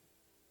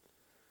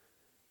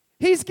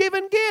 He's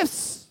given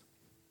gifts.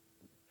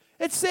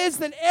 It says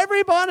that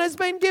everyone has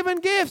been given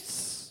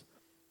gifts.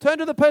 Turn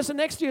to the person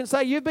next to you and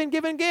say, you've been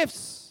given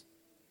gifts.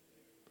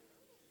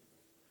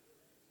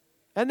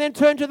 And then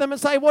turn to them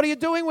and say, what are you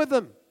doing with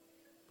them?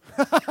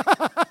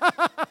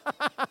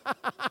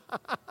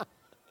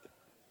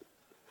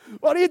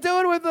 What are you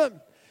doing with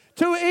them?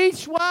 To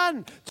each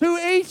one,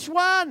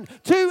 the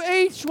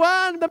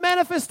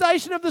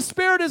manifestation of the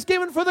Spirit is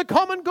given for the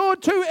common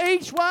good. To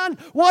each one,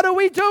 what are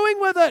we doing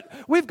with it?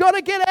 We've got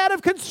to get out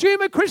of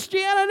consumer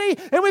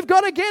Christianity and we've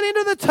got to get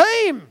into the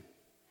team.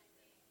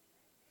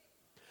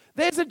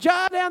 There's a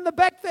jar down the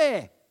back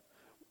there.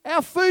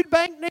 Our food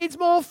bank needs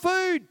more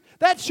food.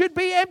 That should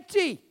be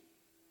empty.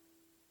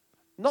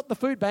 Not the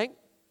food bank.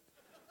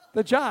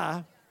 The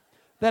jar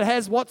that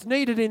has what's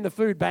needed in the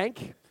food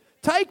bank.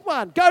 Take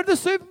one. Go to the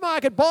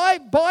supermarket.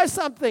 Buy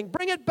something.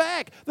 Bring it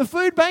back. The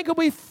food bank will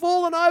be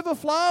full and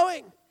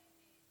overflowing.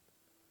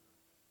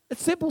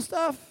 It's simple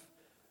stuff.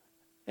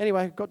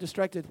 Anyway, got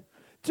distracted.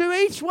 To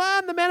each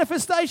one, the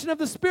manifestation of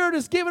the Spirit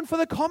is given for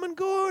the common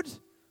good.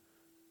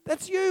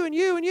 That's you and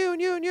you and you and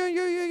you and you and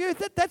you.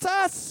 That's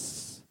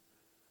us.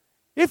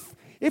 If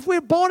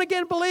we're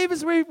born-again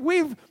believers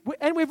we've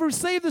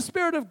received the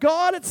Spirit of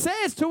God, it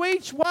says, to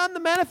each one the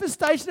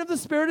manifestation of the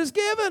Spirit is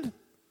given.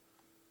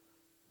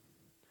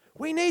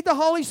 We need the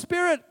Holy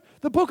Spirit.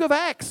 The book of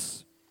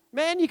Acts.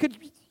 Man,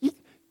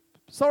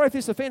 sorry if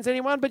this offends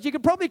anyone, but you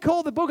could probably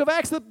call the book of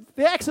Acts the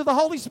Acts of the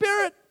Holy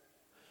Spirit.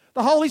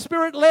 The Holy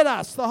Spirit led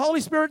us. The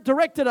Holy Spirit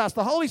directed us.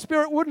 The Holy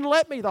Spirit wouldn't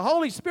let me. The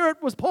Holy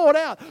Spirit was poured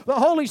out. The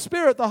Holy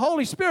Spirit, the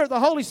Holy Spirit, the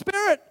Holy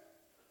Spirit.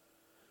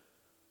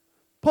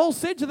 Paul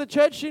said to the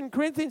church in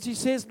Corinthians, he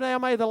says, now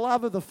may the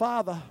love of the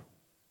Father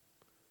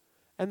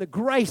and the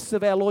grace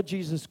of our Lord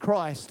Jesus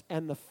Christ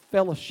and the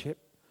fellowship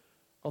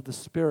of the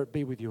Spirit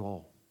be with you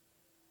all.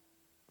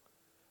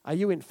 Are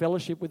you in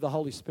fellowship with the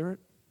Holy Spirit?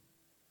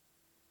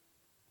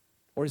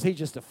 Or is He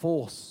just a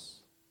force?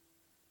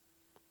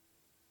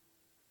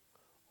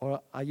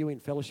 Or are you in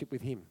fellowship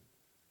with Him?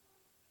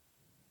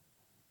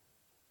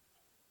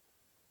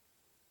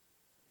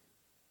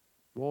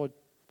 Lord,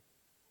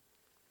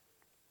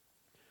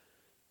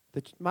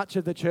 much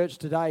of the church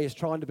today is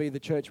trying to be the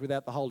church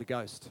without the Holy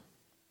Ghost.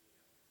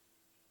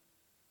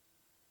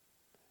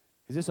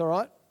 Is this all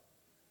right?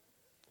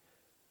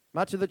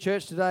 Much of the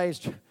church today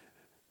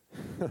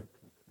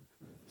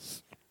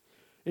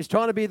is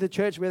trying to be the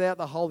church without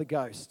the Holy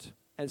Ghost.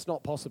 And it's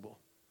not possible.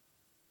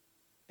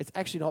 It's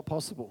actually not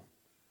possible.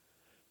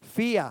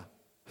 Fear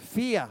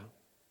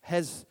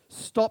has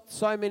stopped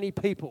so many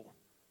people.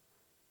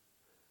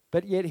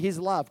 But yet His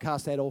love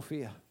casts out all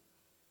fear.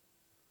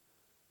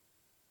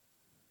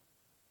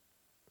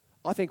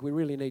 I think we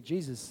really need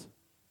Jesus.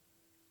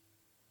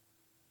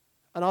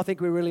 And I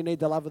think we really need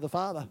the love of the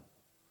Father.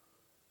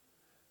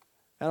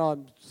 And I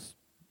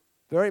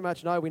very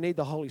much know we need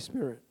the Holy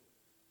Spirit.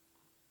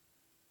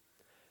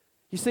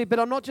 You see, but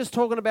I'm not just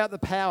talking about the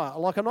power.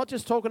 Like, I'm not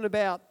just talking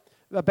about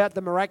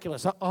the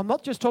miraculous. I'm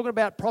not just talking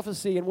about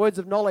prophecy and words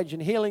of knowledge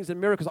and healings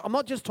and miracles. I'm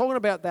not just talking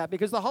about that,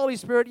 because the Holy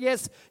Spirit,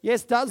 yes,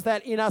 does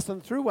that in us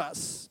and through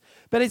us.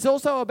 But it's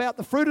also about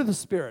the fruit of the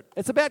Spirit.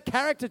 It's about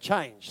character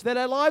change, that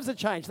our lives are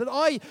changed, that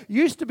I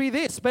used to be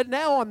this, but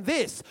now I'm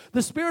this.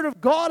 The Spirit of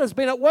God has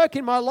been at work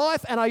in my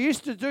life, and I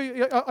used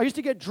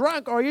to get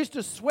drunk, or I used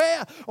to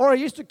swear, or I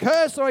used to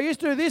curse, or I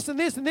used to do this and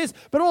this and this.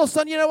 But all of a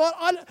sudden, you know what?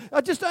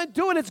 I just don't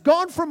do it. It's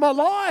gone from my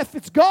life.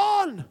 It's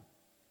gone.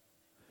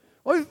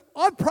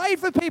 I've prayed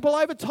for people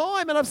over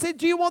time and I've said,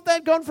 do you want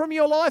that gone from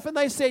your life? And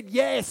they said,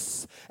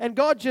 yes. And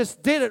God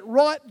just did it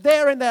right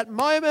there in that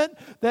moment.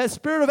 The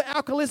spirit of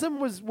alcoholism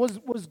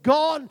was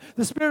gone.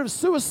 The spirit of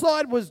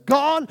suicide was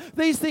gone.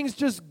 These things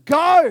just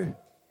go.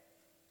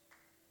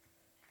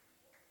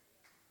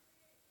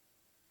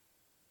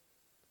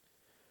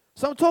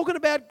 So I'm talking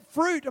about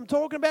fruit. I'm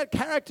talking about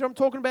character. I'm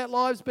talking about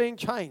lives being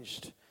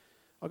changed.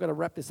 I've got to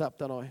wrap this up,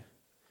 don't I?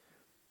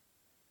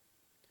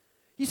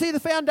 You see,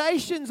 the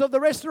foundations of the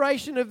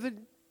restoration of the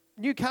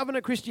New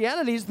Covenant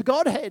Christianity is the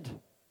Godhead.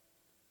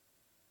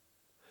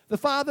 The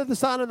Father, the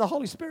Son, and the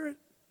Holy Spirit.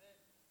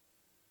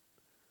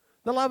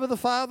 The love of the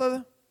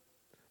Father,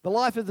 the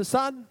life of the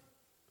Son,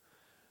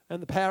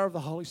 and the power of the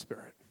Holy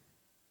Spirit.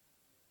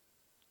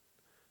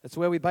 That's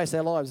where we base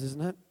our lives,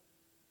 isn't it?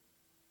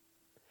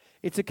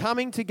 It's a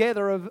coming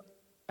together of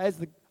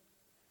as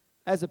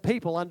a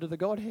people under the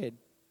Godhead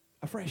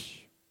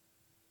afresh.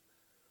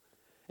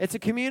 It's a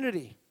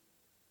community.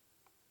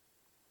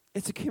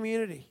 It's a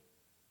community.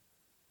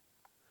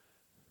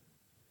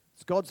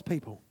 It's God's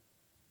people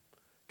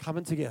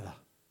coming together,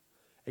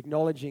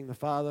 acknowledging the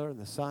Father and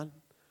the Son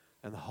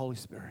and the Holy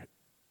Spirit.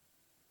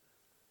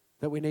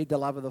 That we need the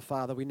love of the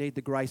Father. We need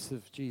the grace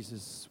of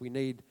Jesus. We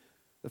need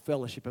the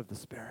fellowship of the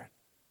Spirit.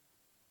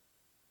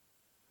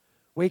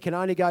 We can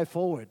only go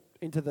forward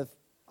into the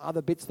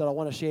other bits that I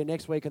want to share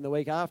next week and the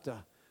week after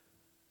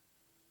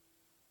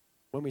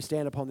when we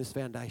stand upon this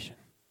foundation.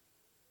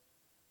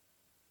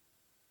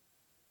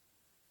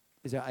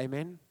 Is there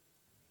amen?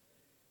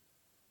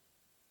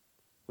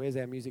 Where's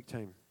our music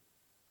team?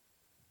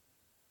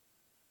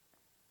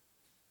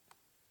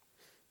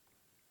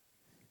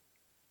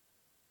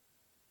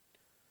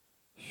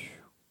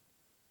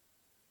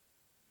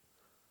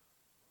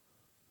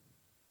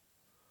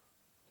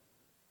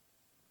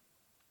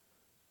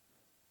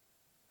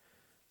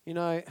 You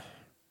know, I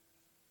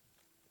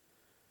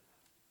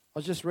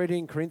was just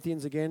reading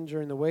Corinthians again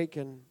during the week,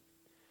 and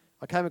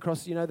I came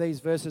across,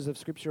 these verses of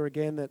Scripture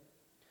again that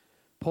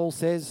Paul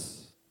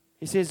says.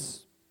 He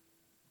says,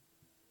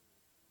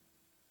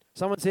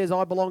 someone says,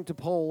 I belong to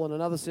Paul, and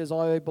another says,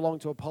 I belong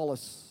to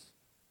Apollos.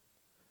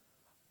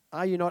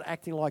 Are you not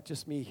acting like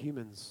just mere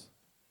humans?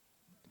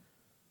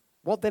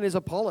 What then is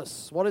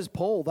Apollos? What is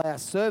Paul? They are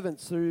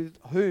servants through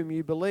whom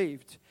you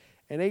believed,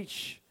 and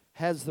each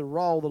has the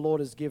role the Lord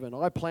has given.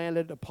 I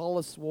planted,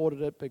 Apollos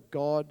watered it, but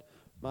God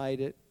made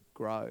it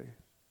grow.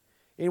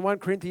 In 1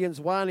 Corinthians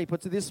 1, he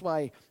puts it this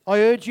way, I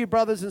urge you,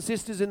 brothers and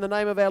sisters, in the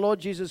name of our Lord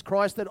Jesus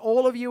Christ, that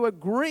all of you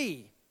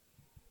agree.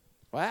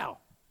 Wow.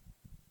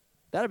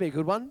 That'd be a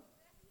good one.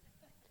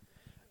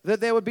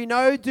 That there would be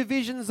no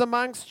divisions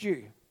amongst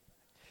you,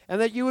 and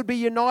that you would be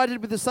united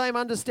with the same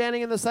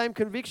understanding and the same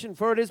conviction.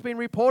 For it has been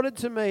reported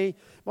to me,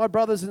 my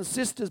brothers and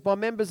sisters, by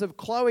members of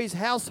Chloe's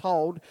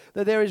household,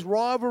 that there is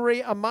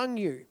rivalry among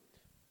you.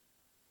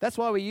 That's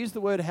why we use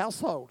the word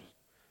household,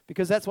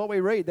 because that's what we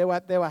read. There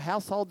were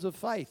households of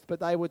faith, but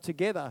they were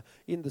together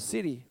in the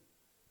city.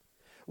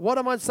 What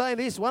am I saying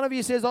this? One of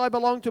you says, I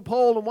belong to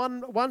Paul,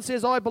 and one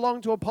says, I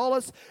belong to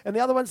Apollos, and the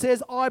other one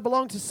says, I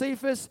belong to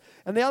Cephas,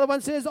 and the other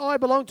one says, I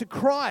belong to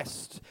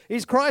Christ.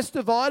 Is Christ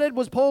divided?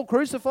 Was Paul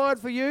crucified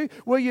for you?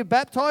 Were you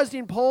baptized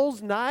in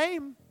Paul's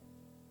name?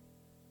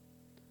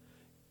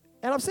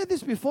 And I've said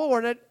this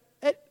before, and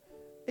I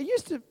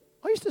used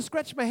to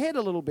scratch my head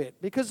a little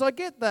bit, because I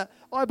get that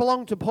I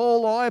belong to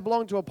Paul, or I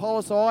belong to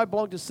Apollos, or I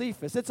belong to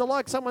Cephas. It's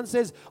like someone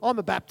says, I'm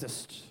a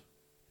Baptist,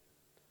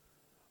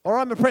 or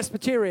I'm a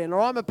Presbyterian, or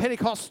I'm a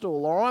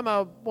Pentecostal, or I'm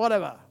a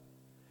whatever.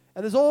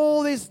 And there's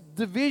all this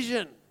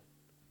division,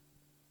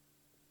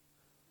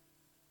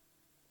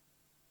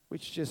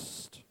 which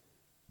just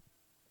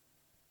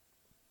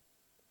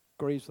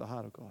grieves the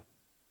heart of God.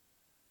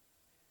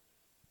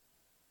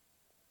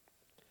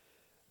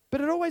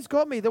 But it always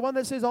got me, the one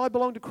that says, I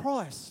belong to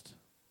Christ.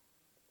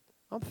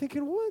 I'm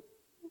thinking,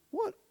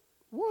 what?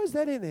 Why is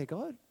that in there,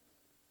 God?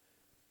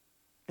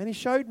 And he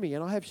showed me,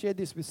 and I have shared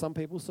this with some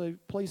people, so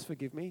please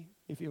forgive me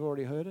if you've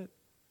already heard it.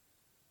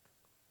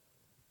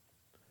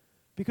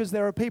 Because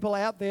there are people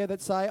out there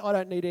that say, I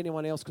don't need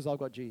anyone else because I've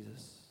got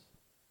Jesus.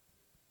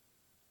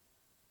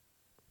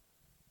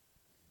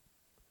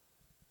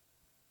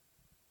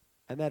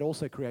 And that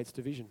also creates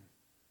division,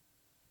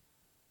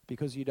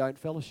 because you don't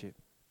fellowship.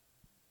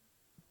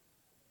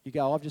 You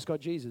go, I've just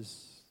got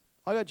Jesus.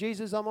 I got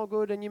Jesus, I'm all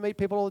good. And you meet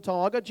people all the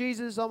time, I got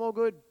Jesus, I'm all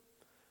good.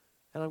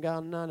 And I'm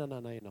going, no,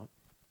 you're not.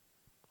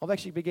 I've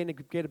actually begun to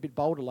get a bit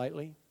bolder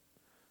lately.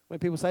 When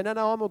people say, no,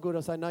 I'm all good, I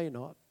say, no, you're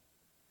not.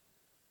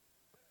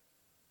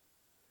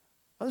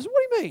 I said,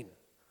 what do you mean?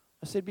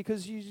 I said,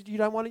 because you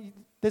don't want to,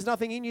 there's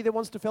nothing in you that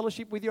wants to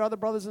fellowship with your other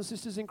brothers and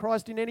sisters in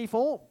Christ in any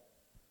form.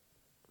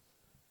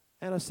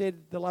 And I said,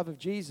 the love of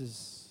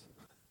Jesus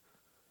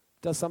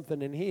does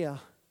something in here.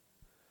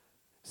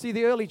 See,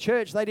 the early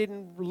church, they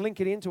didn't link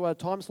it into a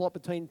time slot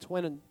between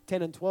 10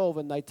 and 12,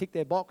 and they tick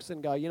their box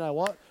and go, you know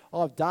what,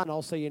 I've done,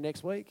 I'll see you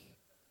next week.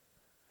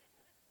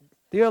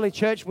 The early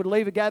church would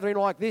leave a gathering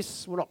like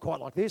this. Well, not quite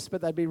like this,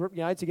 but they'd be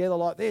together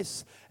like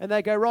this. And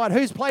they'd go, right,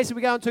 whose place are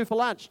we going to for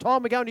lunch?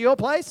 Tom, we're going to your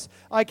place?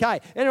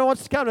 Okay. Anyone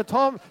wants to come to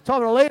Tom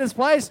and Alita's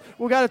place?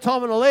 We'll go to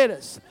Tom and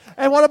Alita's.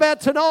 And what about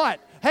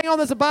tonight? Hang on,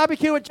 there's a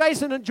barbecue at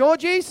Jason and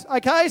Georgie's.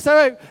 Okay,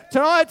 so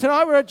tonight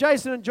we're at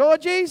Jason and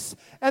Georgie's.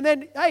 And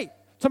then, hey,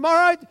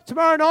 tomorrow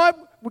night,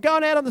 we're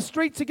going out on the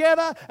street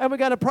together and we're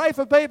going to pray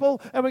for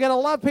people and we're going to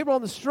love people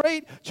on the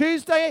street.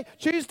 Tuesday,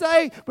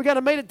 we're going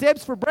to meet at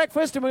Deb's for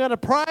breakfast and we're going to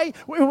pray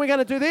and we're going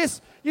to do this.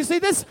 You see,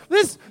 this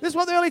is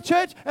what the early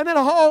church, and then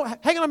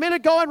hang on a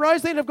minute, Guy and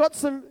Rosalie have got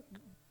some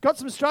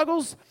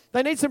struggles.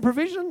 They need some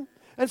provision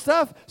and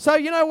stuff. So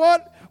you know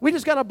what? We're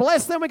just going to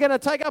bless them. We're going to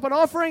take up an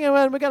offering and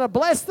we're going to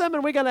bless them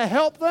and we're going to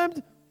help them.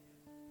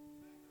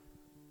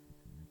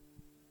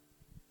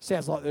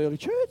 Sounds like the early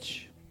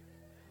church.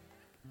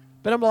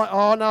 But I'm like,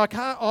 oh no, I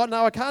can't. Oh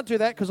no, I can't do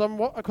that because I'm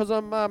watching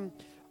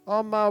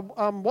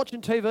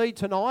TV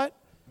tonight.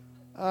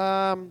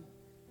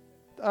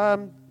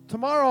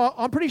 Tomorrow,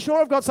 I'm pretty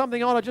sure I've got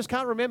something on. I just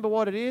can't remember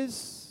what it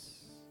is.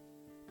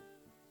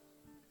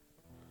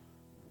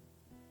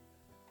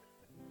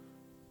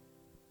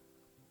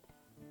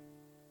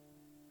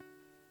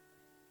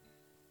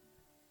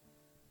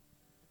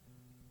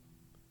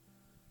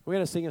 We're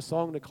going to sing a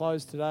song to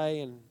close today,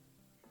 and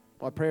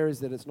my prayer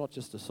is that it's not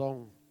just a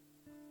song.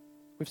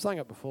 We've sung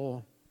it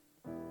before.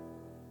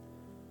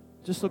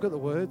 Just look at the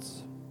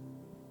words.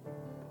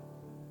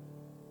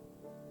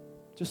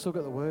 Just look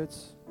at the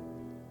words.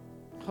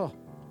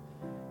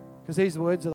 Because these words are